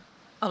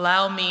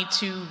Allow me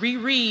to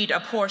reread a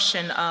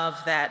portion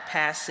of that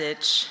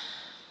passage.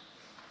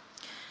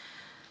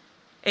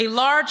 A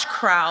large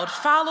crowd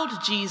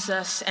followed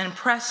Jesus and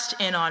pressed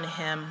in on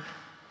him.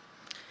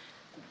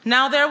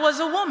 Now there was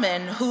a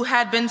woman who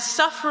had been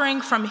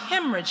suffering from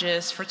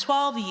hemorrhages for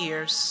 12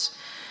 years.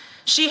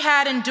 She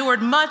had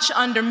endured much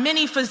under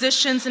many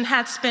physicians and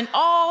had spent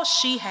all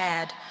she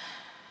had,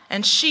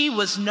 and she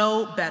was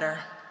no better,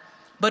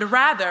 but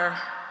rather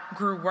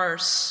grew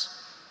worse.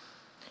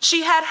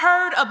 She had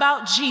heard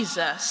about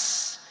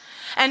Jesus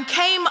and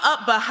came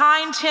up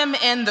behind him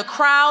in the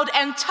crowd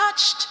and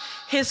touched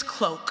his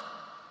cloak.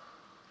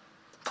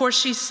 For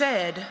she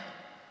said,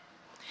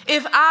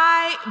 "If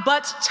I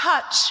but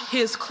touch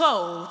his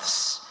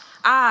clothes,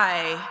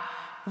 I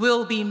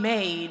will be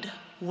made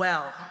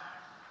well."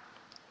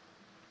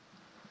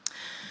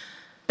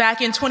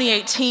 Back in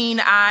 2018,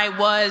 I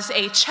was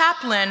a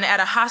chaplain at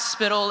a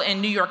hospital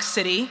in New York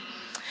City.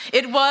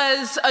 It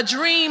was a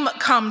dream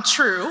come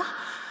true,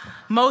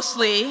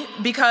 mostly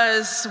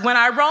because when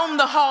I roamed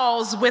the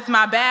halls with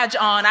my badge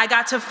on, I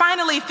got to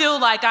finally feel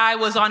like I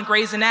was on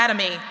Grey's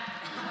Anatomy.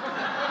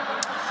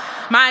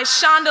 My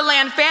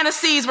Shondaland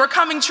fantasies were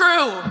coming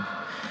true.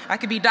 I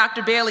could be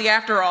Dr. Bailey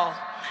after all.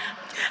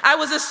 I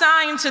was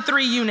assigned to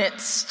 3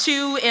 units,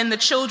 2 in the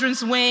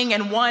children's wing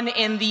and 1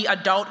 in the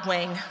adult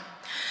wing.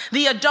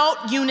 The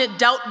adult unit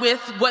dealt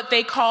with what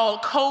they call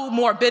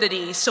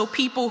comorbidities, so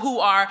people who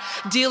are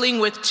dealing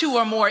with 2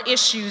 or more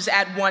issues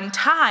at one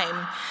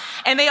time.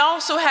 And they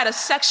also had a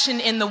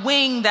section in the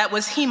wing that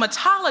was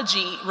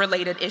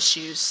hematology-related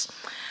issues.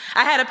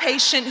 I had a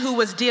patient who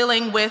was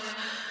dealing with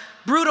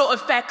brutal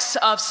effects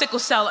of sickle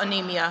cell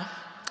anemia.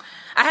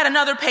 I had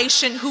another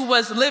patient who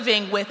was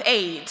living with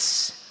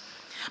AIDS.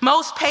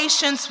 Most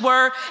patients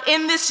were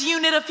in this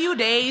unit a few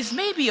days,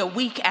 maybe a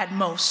week at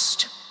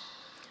most.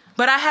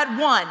 But I had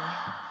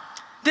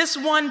this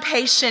one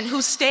patient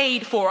who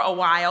stayed for a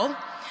while.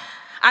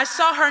 I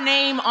saw her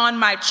name on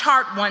my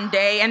chart one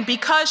day, and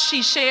because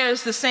she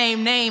shares the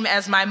same name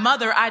as my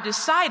mother, I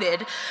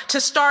decided to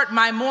start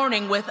my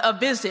morning with a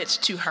visit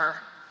to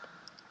her.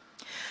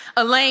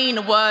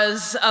 Elaine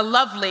was a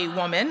lovely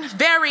woman,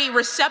 very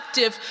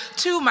receptive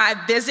to my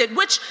visit,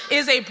 which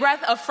is a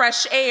breath of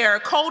fresh air.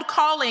 Cold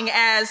calling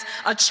as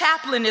a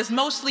chaplain is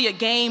mostly a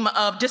game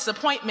of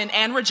disappointment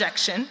and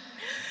rejection.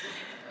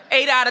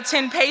 8 out of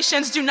 10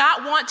 patients do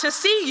not want to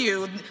see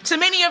you. To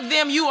many of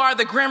them, you are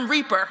the Grim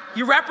Reaper.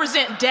 You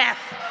represent death.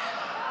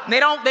 They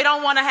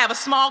don't want to have a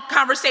small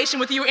conversation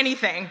with you or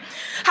anything.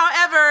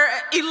 However,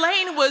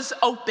 Elaine was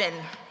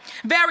open,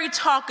 very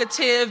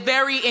talkative,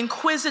 very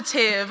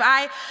inquisitive.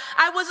 I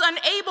was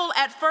unable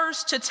at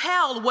first to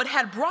tell what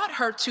had brought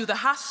her to the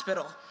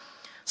hospital.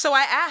 So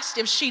I asked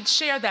if she'd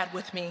share that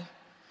with me.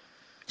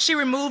 She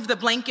removed the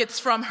blankets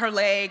from her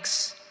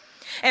legs,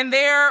 and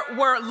there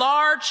were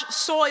large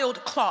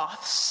soiled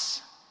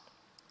cloths.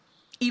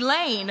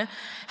 Elaine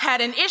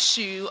had an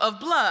issue of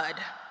blood.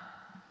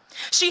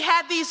 She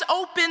had these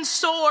open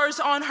sores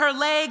on her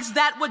legs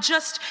that would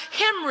just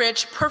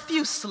hemorrhage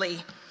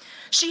profusely.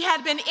 She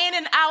had been in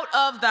and out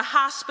of the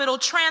hospital,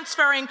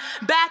 transferring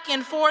back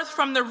and forth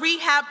from the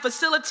rehab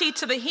facility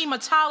to the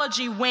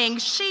hematology wing.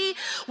 She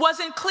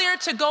wasn't clear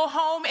to go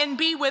home and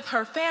be with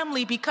her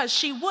family because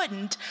she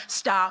wouldn't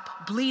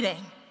stop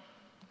bleeding.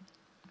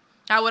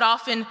 I would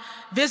often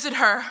visit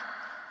her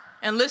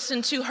and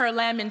listen to her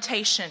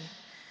lamentation.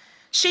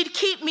 She'd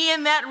keep me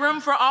in that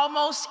room for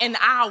almost an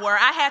hour.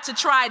 I had to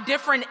try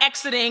different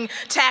exiting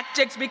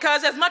tactics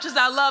because as much as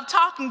I loved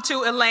talking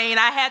to Elaine,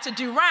 I had to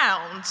do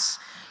rounds.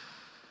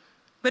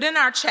 But in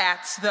our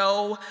chats,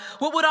 though,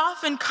 what would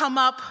often come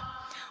up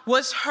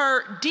was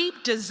her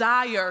deep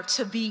desire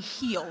to be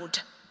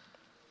healed.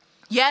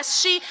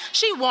 Yes,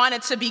 she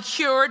wanted to be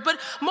cured, but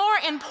more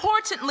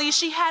importantly,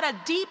 she had a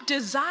deep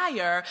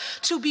desire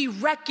to be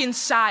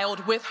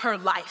reconciled with her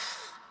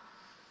life,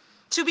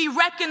 to be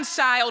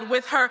reconciled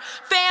with her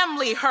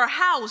family, her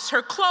house,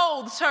 her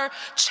clothes, her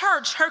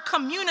church, her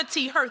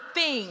community, her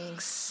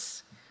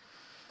things.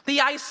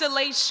 The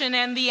isolation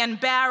and the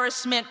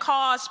embarrassment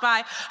caused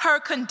by her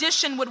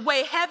condition would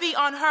weigh heavy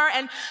on her,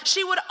 and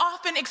she would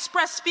often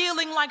express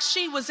feeling like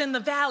she was in the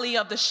valley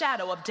of the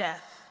shadow of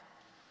death.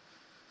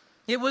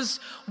 It was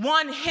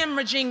one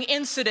hemorrhaging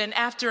incident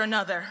after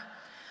another,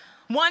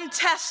 one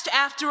test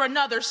after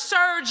another,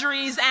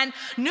 surgeries and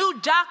new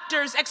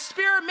doctors,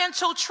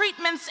 experimental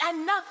treatments,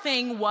 and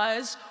nothing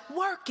was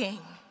working.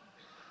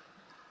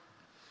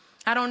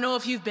 I don't know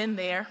if you've been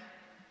there,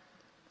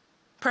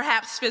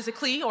 perhaps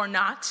physically or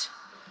not.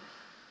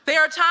 There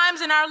are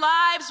times in our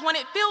lives when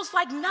it feels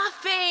like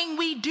nothing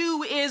we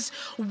do is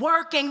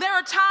working. There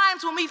are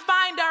times when we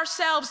find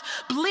ourselves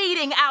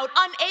bleeding out,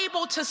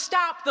 unable to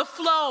stop the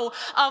flow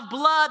of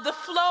blood, the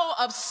flow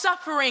of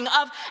suffering,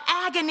 of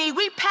agony.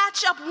 We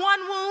patch up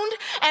one wound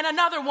and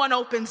another one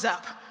opens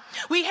up.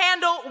 We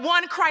handle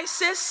one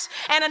crisis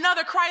and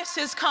another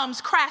crisis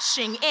comes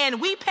crashing in.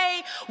 We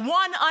pay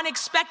one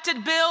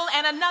unexpected bill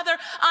and another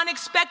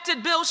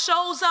unexpected bill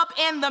shows up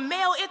in the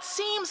mail. It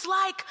seems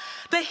like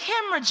the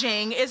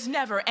hemorrhaging is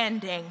never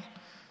ending.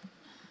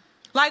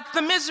 Like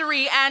the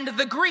misery and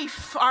the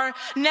grief are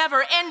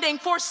never ending.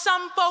 For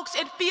some folks,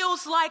 it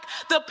feels like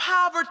the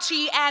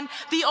poverty and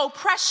the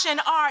oppression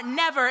are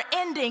never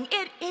ending.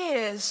 It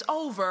is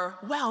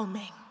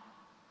overwhelming.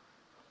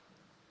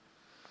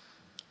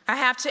 I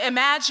have to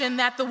imagine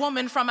that the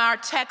woman from our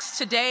text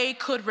today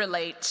could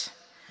relate.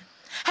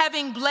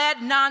 Having bled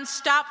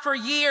nonstop for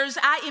years,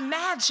 I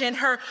imagine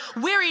her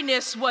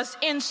weariness was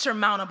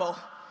insurmountable.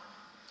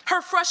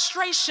 Her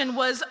frustration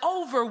was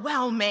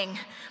overwhelming.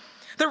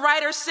 The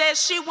writer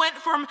says she went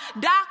from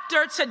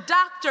doctor to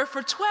doctor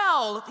for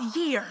 12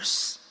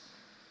 years.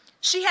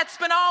 She had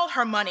spent all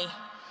her money.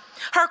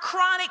 Her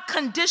chronic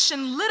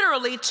condition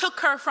literally took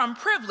her from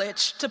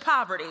privilege to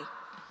poverty,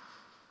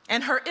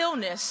 and her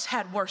illness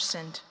had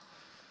worsened.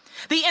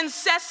 The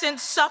incessant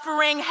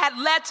suffering had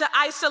led to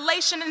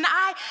isolation, and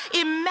I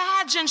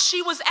imagine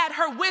she was at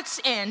her wit's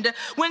end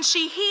when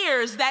she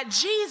hears that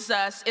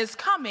Jesus is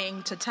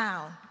coming to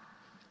town.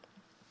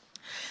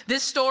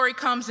 This story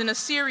comes in a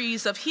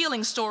series of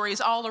healing stories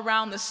all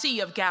around the Sea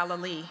of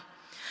Galilee.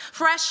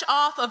 Fresh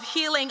off of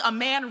healing a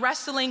man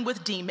wrestling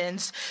with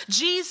demons,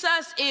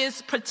 Jesus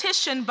is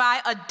petitioned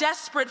by a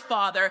desperate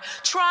father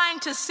trying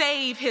to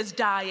save his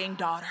dying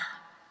daughter.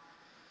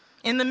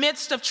 In the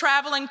midst of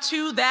traveling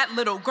to that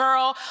little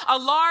girl, a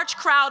large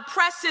crowd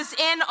presses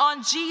in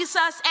on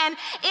Jesus, and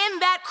in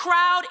that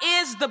crowd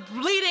is the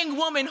bleeding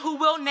woman who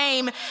we'll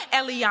name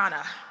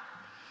Eliana.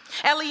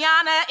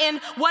 Eliana, in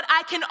what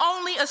I can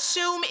only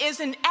assume is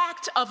an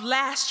act of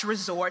last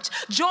resort,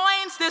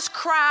 joins this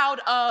crowd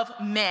of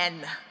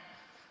men.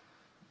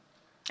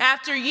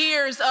 After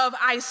years of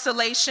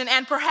isolation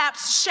and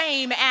perhaps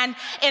shame and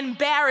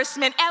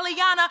embarrassment,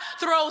 Eliana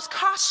throws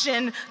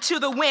caution to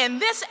the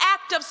wind. This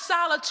act of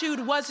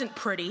solitude wasn't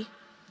pretty.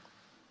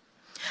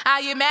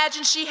 I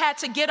imagine she had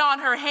to get on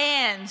her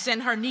hands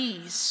and her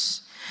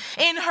knees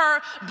in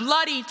her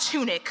bloody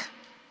tunic,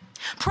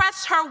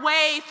 press her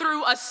way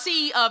through a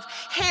sea of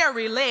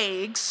hairy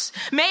legs,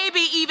 maybe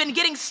even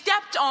getting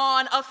stepped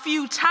on a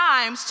few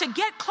times to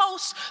get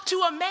close to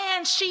a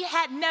man she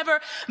had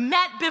never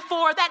met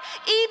before, that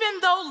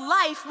even though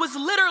life was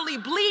literally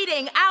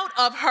bleeding out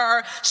of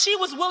her, she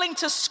was willing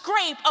to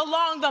scrape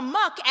along the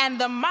muck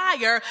and the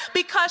mire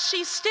because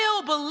she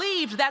still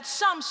believed that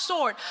some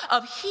sort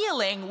of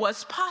healing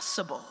was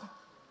possible.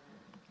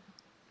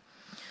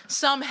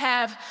 Some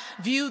have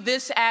viewed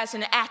this as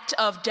an act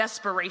of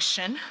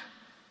desperation,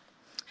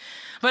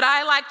 but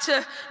I like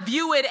to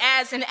view it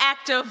as an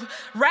act of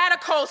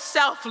radical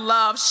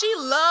self-love. She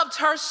loved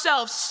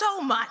herself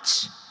so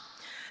much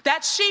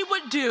that she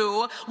would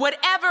do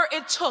whatever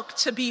it took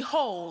to be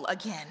whole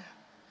again.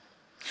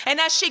 And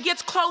as she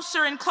gets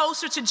closer and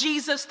closer to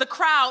Jesus, the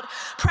crowd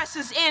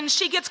presses in.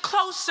 She gets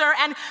closer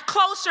and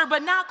closer,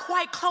 but not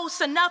quite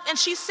close enough. And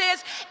she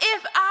says,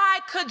 "If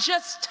I could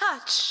just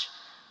touch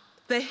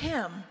the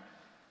hem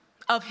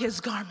of his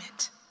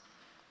garment,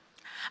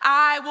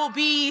 I will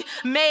be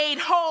made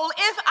whole.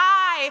 If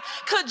I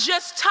could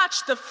just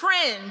touch the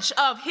fringe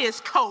of his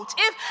coat,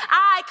 if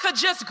I could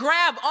just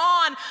grab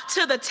on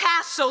to the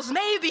tassels,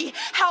 maybe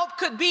help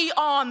could be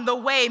on the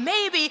way.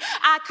 Maybe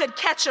I could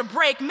catch a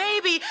break.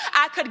 Maybe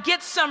I could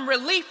get some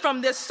relief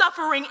from this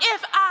suffering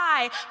if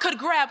I could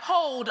grab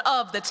hold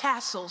of the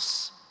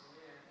tassels."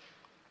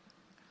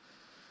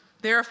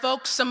 There are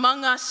folks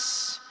among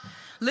us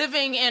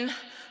living in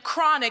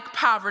chronic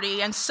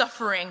poverty and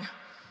suffering.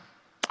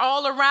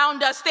 All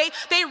around us,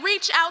 they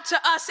reach out to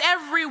us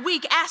every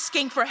week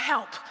asking for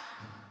help,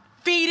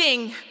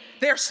 feeding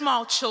their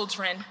small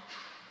children,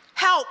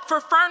 help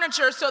for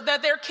furniture so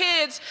that their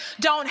kids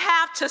don't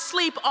have to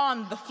sleep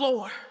on the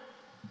floor.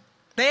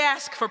 They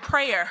ask for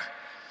prayer.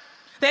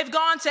 They've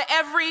gone to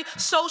every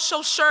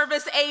social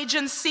service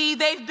agency.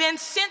 They've been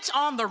sent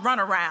on the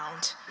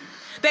runaround.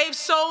 They've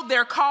sold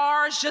their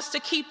cars just to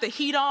keep the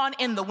heat on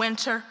in the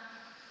winter.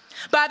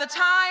 By the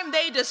time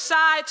they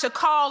decide to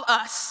call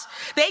us,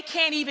 they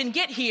can't even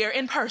get here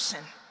in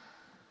person.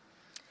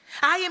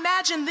 I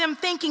imagine them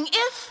thinking,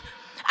 if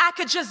I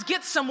could just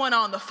get someone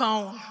on the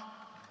phone,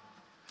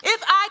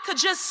 if I could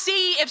just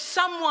see if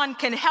someone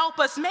can help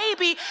us,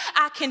 maybe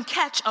I can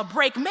catch a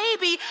break.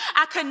 Maybe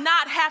I could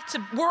not have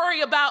to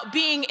worry about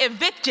being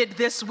evicted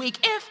this week.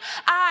 If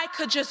I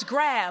could just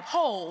grab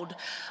hold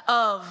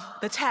of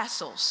the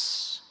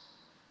tassels.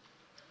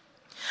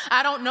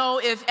 I don't know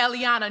if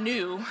Eliana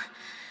knew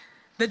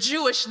the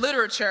Jewish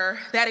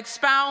literature that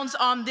expounds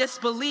on this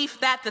belief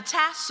that the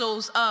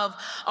tassels of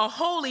a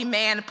holy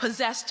man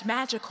possessed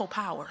magical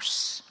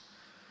powers.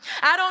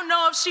 I don't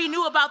know if she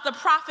knew about the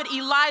prophet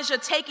Elijah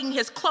taking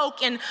his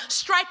cloak and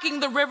striking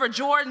the river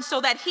Jordan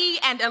so that he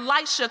and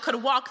Elisha could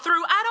walk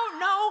through. I don't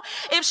know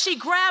if she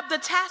grabbed the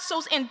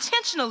tassels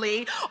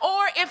intentionally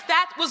or if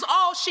that was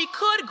all she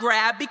could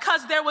grab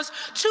because there was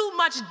too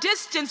much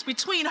distance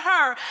between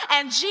her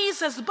and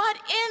Jesus. But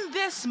in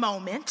this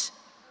moment,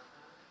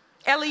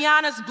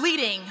 Eliana's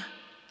bleeding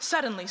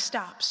suddenly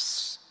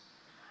stops.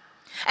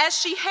 As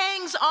she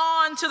hangs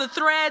on to the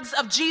threads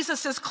of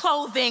Jesus'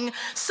 clothing,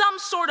 some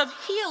sort of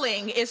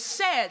healing is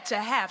said to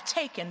have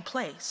taken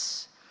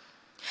place.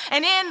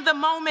 And in the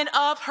moment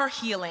of her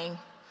healing,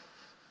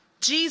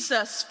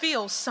 Jesus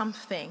feels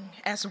something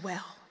as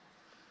well.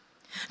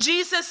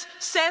 Jesus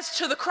says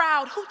to the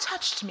crowd, "Who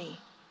touched me?"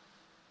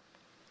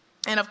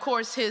 And of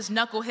course, his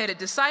knuckleheaded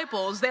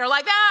disciples, they're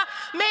like,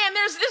 man,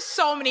 there's just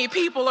so many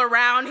people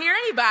around here.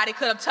 Anybody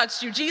could have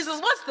touched you, Jesus.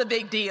 What's the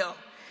big deal?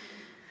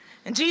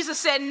 And Jesus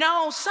said,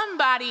 no,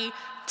 somebody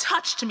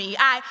touched me.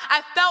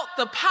 I felt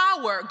the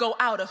power go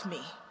out of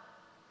me.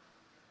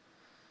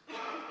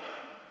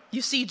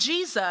 You see,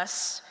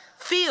 Jesus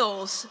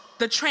feels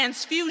the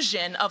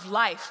transfusion of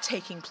life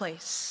taking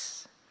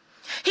place.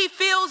 He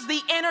feels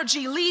the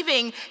energy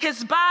leaving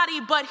his body,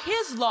 but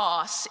his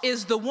loss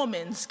is the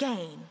woman's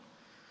gain.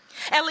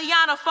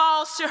 Eliana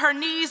falls to her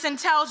knees and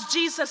tells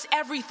Jesus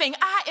everything.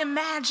 I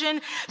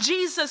imagine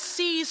Jesus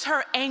sees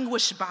her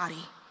anguished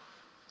body,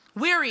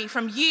 weary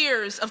from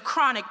years of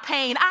chronic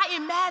pain. I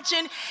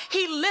imagine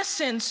he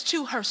listens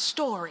to her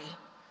story.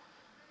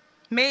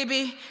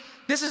 Maybe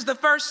this is the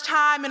first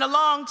time in a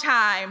long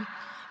time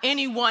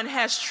anyone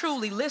has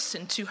truly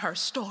listened to her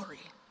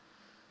story,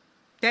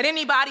 that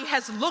anybody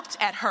has looked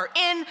at her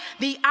in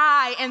the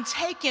eye and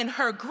taken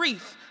her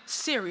grief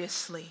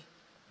seriously.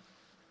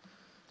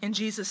 And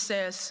Jesus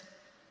says,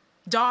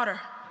 daughter,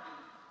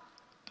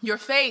 your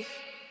faith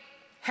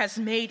has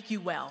made you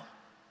well.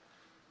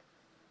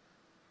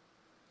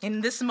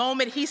 In this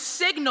moment, he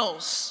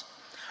signals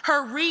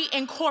her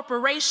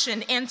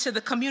reincorporation into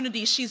the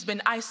community she's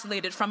been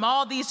isolated from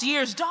all these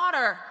years.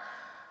 Daughter,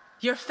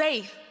 your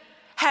faith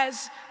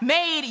has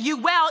made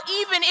you well.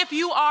 Even if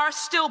you are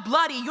still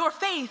bloody, your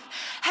faith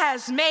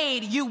has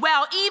made you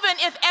well. Even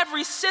if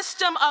every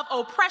system of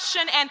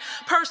oppression and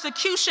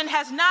persecution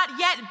has not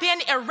yet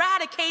been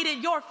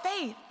eradicated, your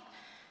faith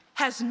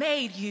has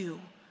made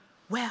you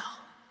well.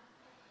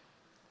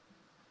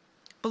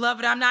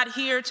 Beloved, I'm not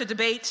here to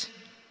debate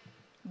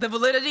the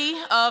validity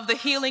of the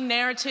healing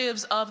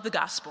narratives of the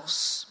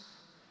Gospels.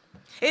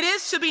 It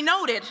is to be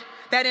noted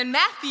that in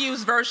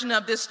Matthew's version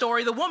of this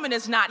story, the woman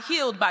is not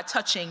healed by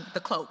touching the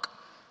cloak.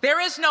 There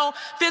is no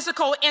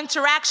physical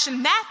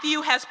interaction.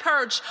 Matthew has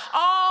purged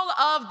all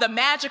of the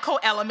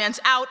magical elements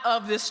out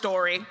of this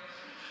story.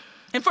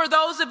 And for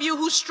those of you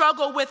who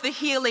struggle with the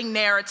healing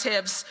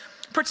narratives,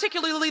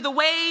 particularly the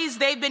ways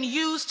they've been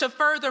used to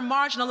further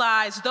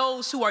marginalize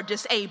those who are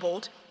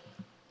disabled,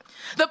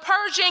 the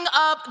purging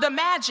of the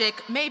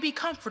magic may be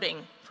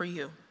comforting for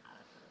you.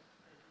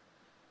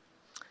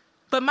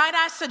 But might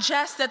I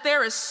suggest that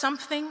there is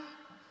something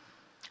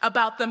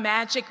about the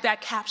magic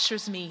that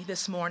captures me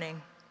this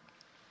morning?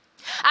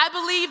 I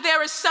believe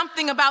there is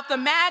something about the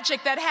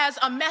magic that has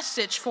a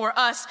message for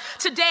us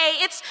today.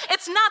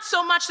 It's not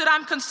so much that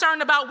I'm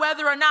concerned about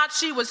whether or not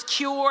she was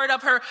cured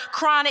of her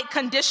chronic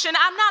condition.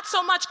 I'm not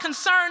so much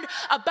concerned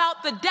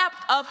about the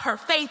depth of her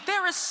faith.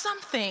 There is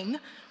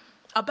something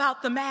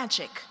about the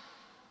magic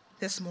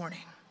this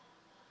morning.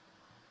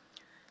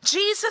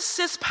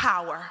 Jesus'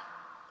 power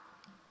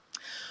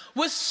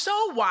was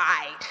so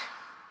wide,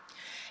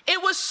 it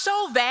was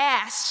so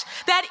vast,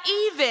 that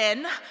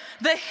even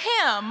the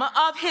hem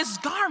of his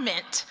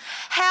garment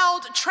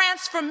held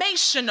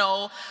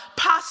transformational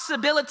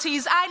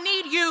possibilities. I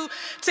need you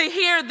to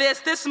hear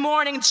this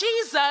morning.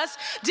 Jesus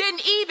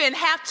didn't even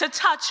have to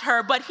touch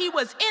her, but he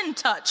was in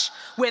touch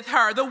with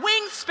her. The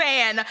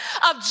wingspan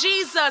of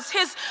Jesus,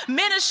 his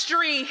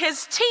ministry,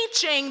 his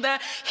teaching, the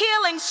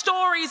healing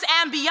stories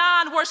and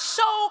beyond were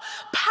so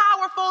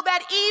powerful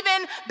that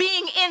even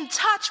being in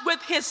touch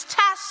with his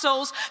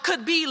tassels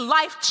could be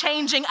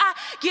life-changing. I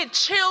get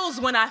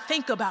chills when I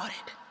think about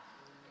it.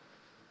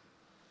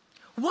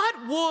 What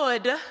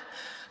would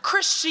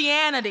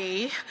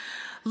Christianity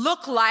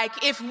look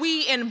like if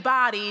we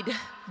embodied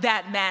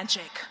that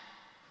magic?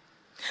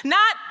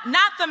 Not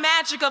the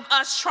magic of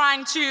us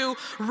trying to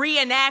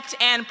reenact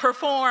and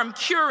perform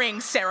curing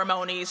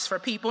ceremonies for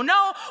people.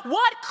 No,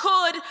 what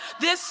could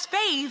this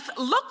faith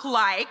look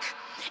like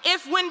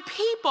if when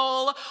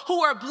people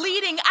who are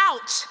bleeding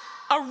out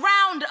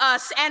around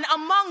us and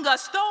among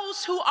us,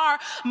 those who are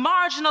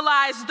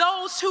marginalized,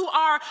 those who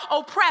are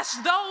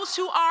oppressed, those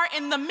who are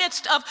in the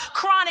midst of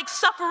chronic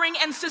suffering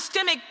and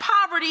systemic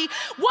poverty,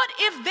 what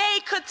if they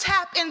could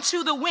tap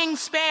into the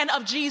wingspan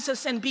of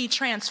Jesus and be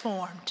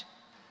transformed?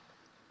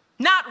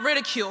 Not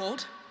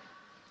ridiculed,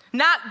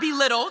 not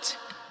belittled,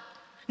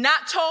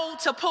 not told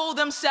to pull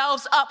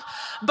themselves up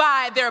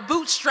by their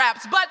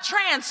bootstraps, but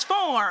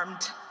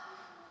transformed.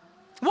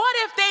 What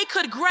if they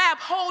could grab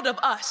hold of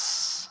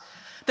us,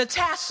 the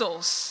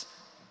tassels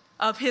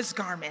of his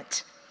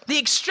garment, the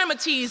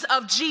extremities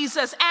of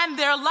Jesus, and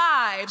their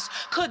lives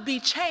could be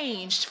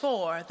changed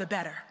for the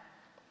better?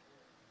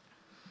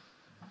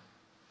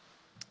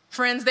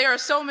 Friends, there are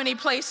so many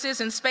places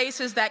and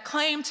spaces that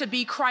claim to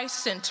be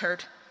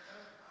Christ-centered,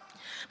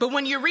 but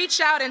when you reach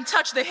out and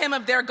touch the hem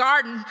of their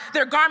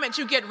garment,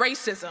 you get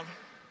racism.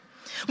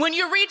 When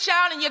you reach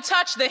out and you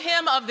touch the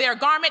hem of their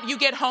garment, you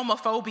get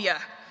homophobia.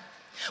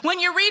 When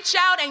you reach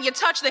out and you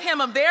touch the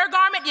hem of their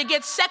garment, you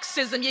get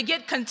sexism, you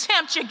get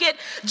contempt, you get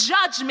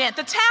judgment.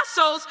 The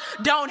tassels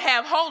don't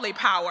have holy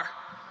power.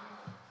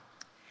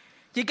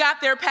 You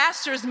got their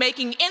pastors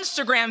making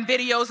Instagram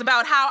videos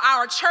about how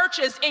our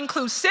church's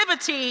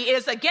inclusivity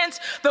is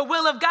against the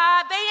will of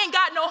God. They ain't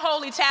got no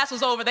holy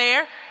tassels over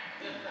there.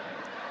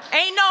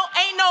 Ain't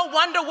no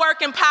wonder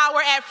working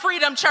power at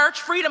Freedom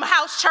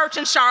House Church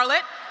in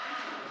Charlotte.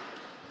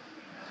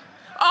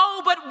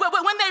 Oh,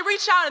 but when they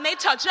reach out and they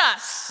touch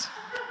us,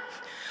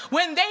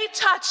 when they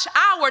touch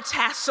our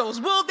tassels,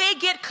 will they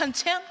get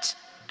contempt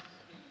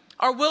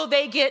or will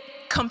they get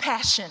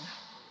compassion?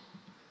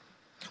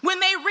 When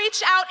they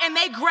reach out and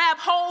they grab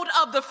hold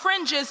of the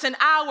fringes in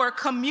our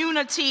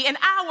community, in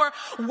our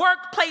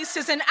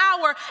workplaces, in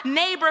our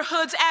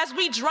neighborhoods, as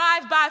we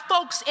drive by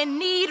folks in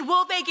need,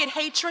 will they get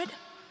hatred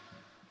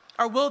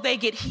or will they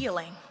get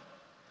healing?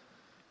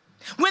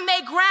 When they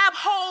grab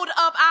hold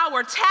of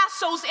our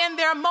tassels in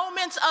their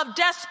moments of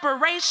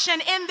desperation,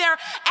 in their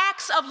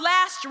acts of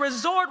last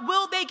resort,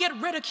 will they get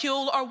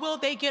ridicule or will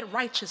they get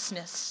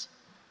righteousness?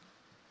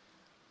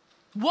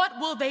 What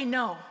will they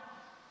know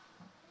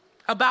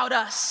about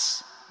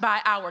us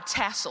by our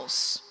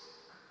tassels?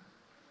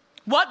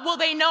 What will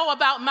they know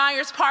about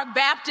Myers Park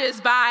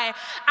Baptist by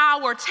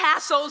our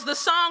tassels? The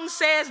song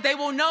says they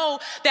will know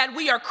that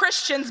we are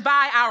Christians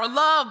by our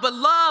love, but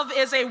love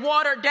is a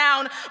watered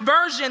down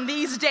version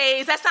these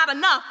days. That's not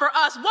enough for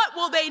us. What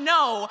will they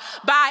know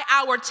by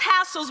our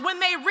tassels?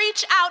 When they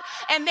reach out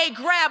and they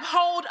grab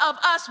hold of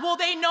us, will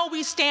they know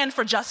we stand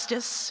for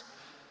justice?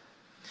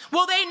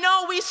 Will they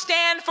know we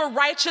stand for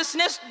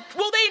righteousness?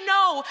 Will they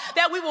know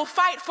that we will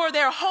fight for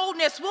their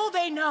wholeness? Will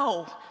they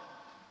know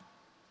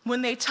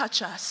when they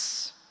touch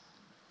us?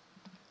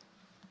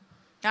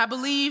 I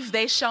believe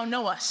they shall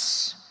know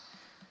us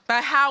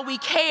by how we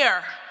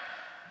care,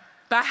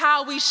 by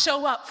how we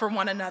show up for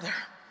one another,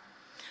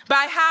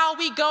 by how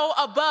we go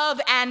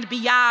above and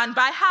beyond,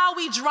 by how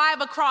we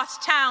drive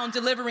across town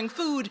delivering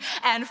food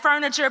and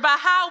furniture, by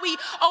how we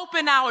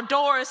open our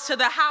doors to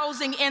the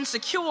housing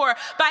insecure,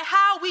 by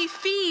how we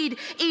feed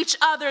each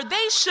other.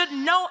 They should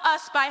know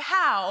us by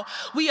how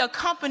we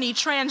accompany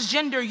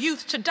transgender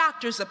youth to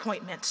doctor's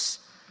appointments.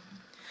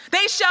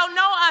 They shall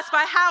know us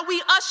by how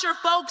we usher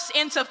folks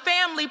into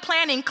family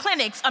planning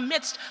clinics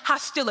amidst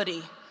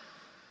hostility.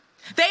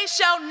 They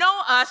shall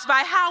know us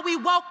by how we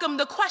welcome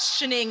the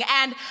questioning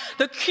and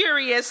the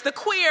curious, the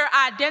queer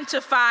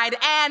identified,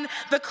 and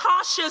the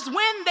cautious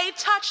when they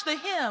touch the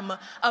hem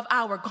of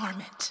our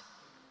garment.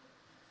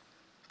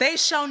 They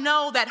shall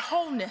know that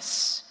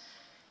wholeness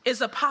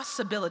is a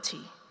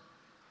possibility.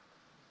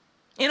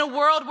 In a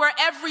world where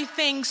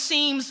everything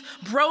seems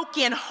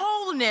broken,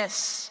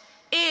 wholeness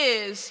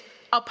is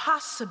a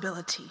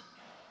possibility.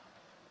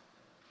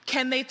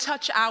 Can they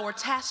touch our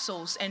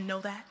tassels and know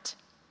that?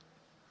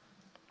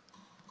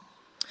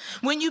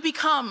 When you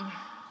become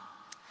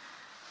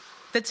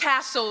the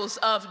tassels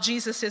of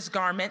Jesus'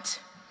 garment,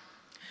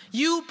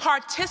 you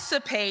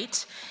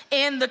participate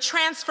in the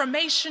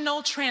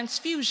transformational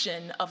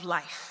transfusion of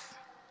life.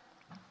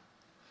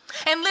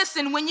 And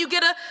listen, when you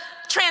get a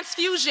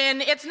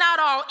transfusion, it's not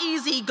all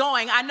easy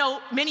going. I know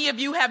many of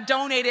you have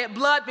donated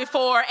blood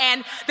before,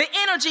 and the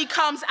energy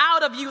comes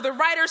out of you. The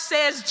writer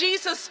says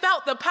Jesus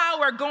felt the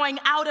power going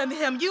out of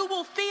him. You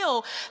will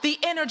feel the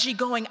energy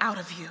going out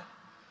of you.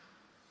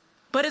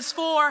 But it's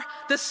for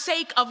the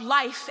sake of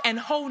life and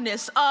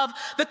wholeness of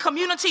the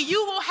community.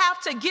 You will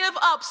have to give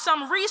up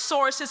some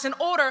resources in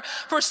order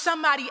for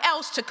somebody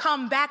else to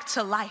come back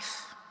to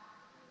life.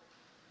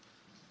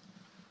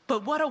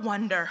 But what a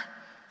wonder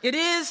it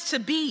is to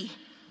be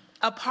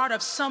a part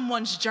of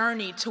someone's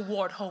journey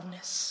toward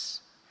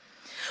wholeness.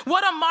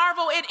 What a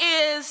marvel it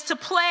is to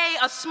play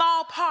a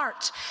small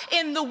part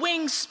in the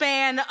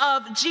wingspan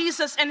of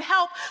Jesus and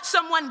help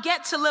someone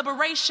get to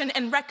liberation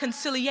and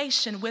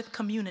reconciliation with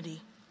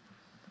community.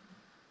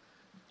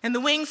 And the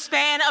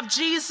wingspan of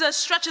Jesus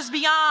stretches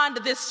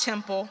beyond this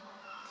temple.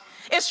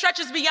 It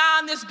stretches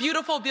beyond this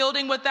beautiful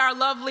building with our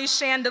lovely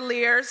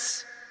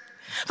chandeliers.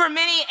 For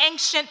many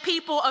ancient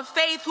people of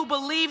faith who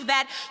believed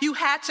that you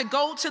had to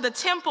go to the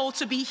temple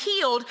to be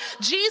healed,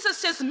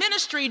 Jesus'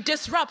 ministry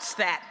disrupts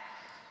that.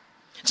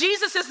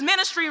 Jesus'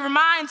 ministry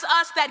reminds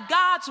us that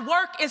God's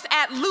work is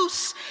at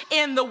loose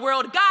in the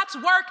world. God's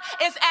work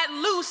is at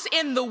loose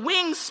in the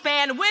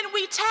wingspan. When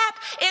we tap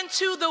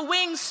into the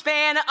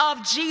wingspan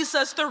of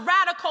Jesus, the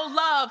radical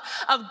love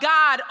of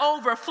God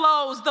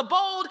overflows. The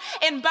bold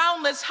and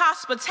boundless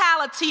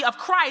hospitality of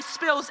Christ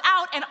spills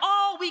out, and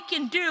all we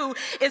can do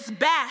is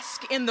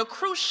bask in the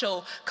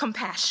crucial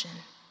compassion.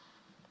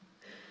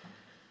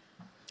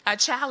 I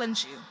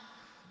challenge you,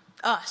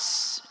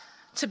 us,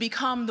 to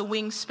become the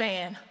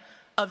wingspan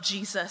of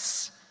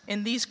Jesus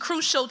in these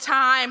crucial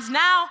times.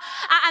 Now,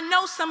 I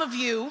know some of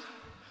you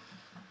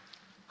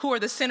who are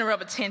the center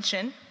of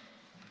attention,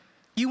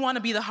 you want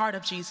to be the heart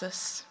of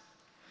Jesus.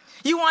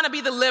 You want to be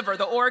the liver,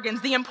 the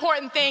organs, the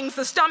important things,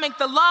 the stomach,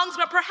 the lungs,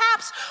 but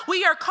perhaps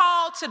we are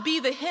called to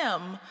be the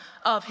hem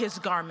of his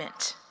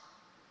garment.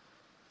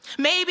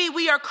 Maybe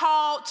we are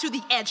called to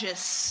the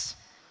edges,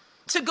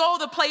 to go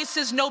the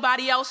places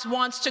nobody else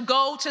wants to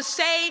go, to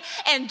say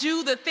and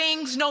do the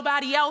things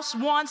nobody else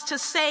wants to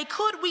say.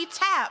 Could we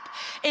tap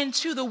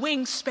into the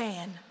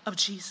wingspan of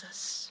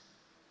Jesus?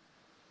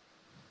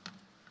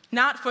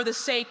 not for the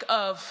sake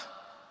of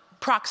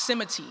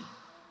proximity,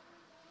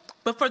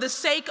 but for the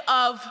sake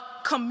of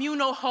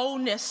communal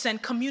wholeness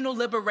and communal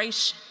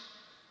liberation.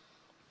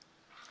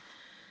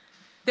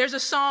 There's a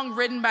song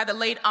written by the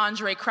late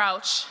Andre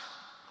Crouch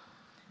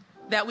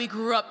that we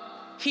grew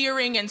up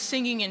hearing and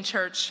singing in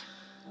church.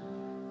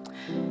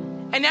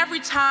 And every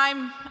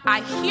time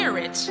I hear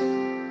it,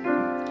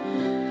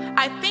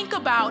 I think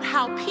about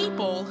how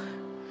people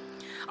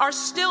are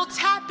still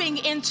tapping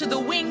into the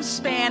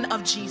wingspan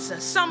of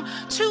Jesus. Some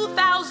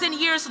 2,000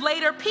 years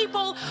later,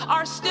 people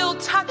are still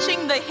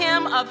touching the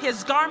hem of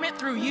his garment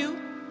through you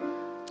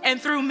and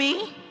through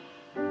me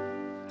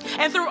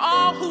and through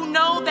all who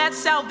know that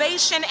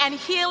salvation and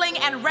healing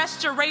and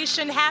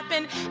restoration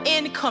happen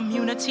in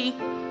community.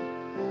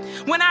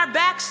 When our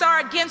backs are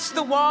against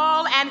the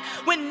wall and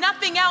when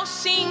nothing else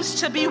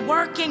seems to be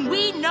working,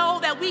 we know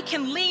that we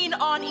can lean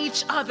on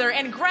each other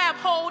and grab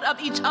hold of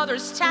each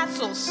other's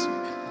tassels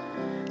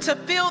to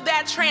feel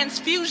that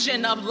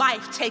transfusion of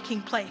life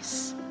taking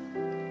place.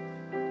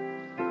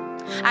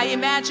 I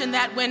imagine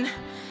that when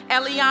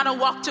Eliana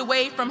walked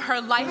away from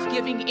her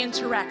life-giving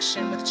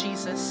interaction with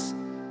Jesus,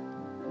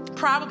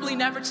 probably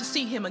never to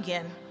see him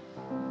again,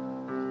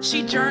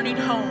 she journeyed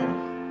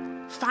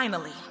home,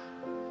 finally.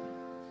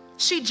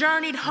 She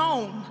journeyed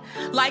home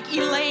like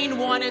Elaine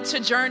wanted to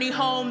journey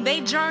home.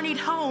 They journeyed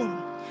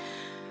home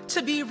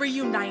to be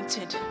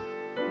reunited,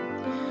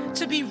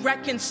 to be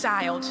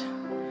reconciled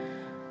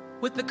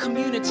with the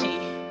community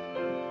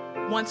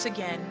once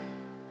again.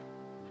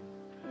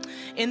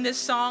 In this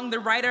song, the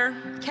writer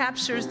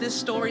captures this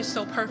story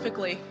so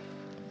perfectly.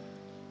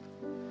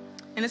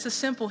 And it's a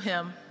simple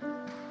hymn.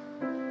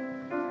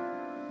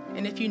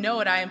 And if you know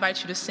it, I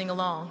invite you to sing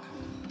along.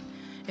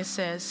 It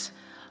says,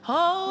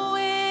 "Oh,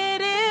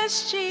 it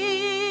is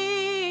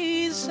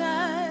Jesus.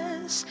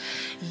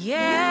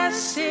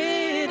 Yes,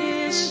 it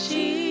is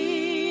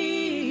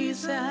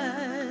Jesus.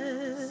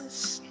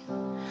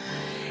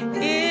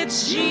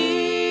 It's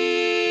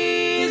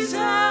Jesus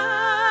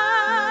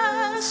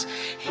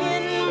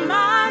in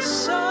my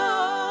soul,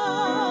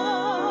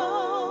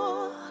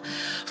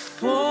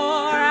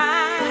 for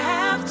I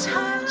have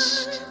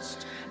touched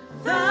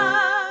the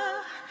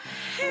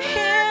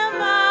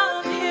hem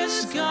of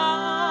his garment,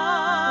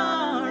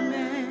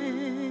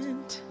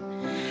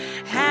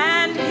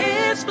 and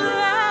his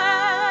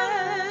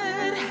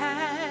blood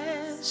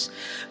has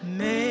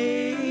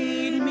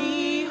made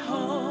me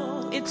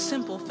whole." It's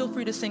simple. Feel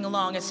free to sing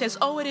along. It says,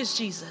 "Oh, it is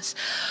Jesus.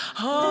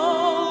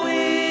 Oh,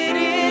 it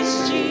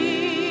is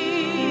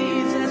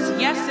Jesus.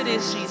 Yes, it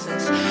is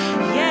Jesus.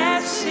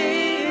 Yes,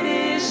 it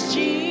is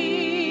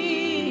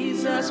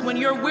Jesus. When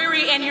you're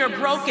weary and you're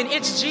broken,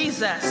 it's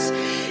Jesus.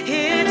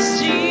 It's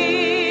Jesus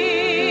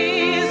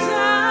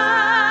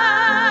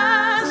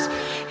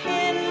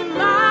in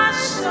my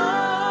soul.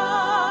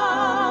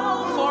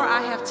 For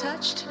I have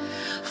touched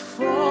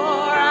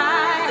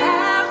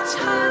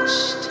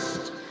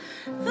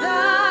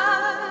the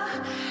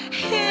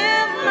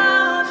hem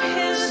of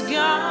his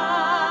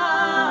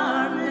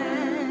garment,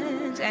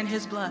 and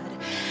his blood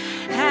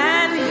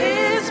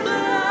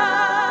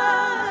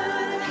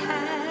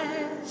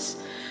has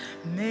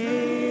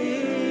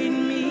made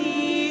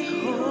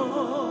me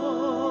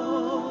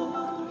whole."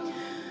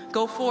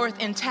 Go forth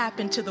and tap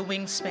into the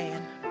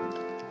wingspan.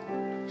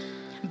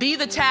 Be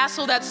the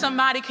tassel that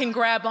somebody can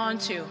grab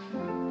onto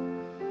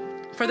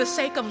for the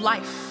sake of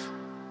life,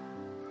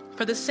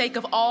 for the sake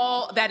of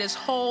all that is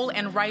whole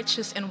and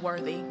righteous and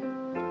worthy.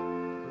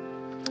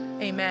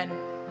 Amen.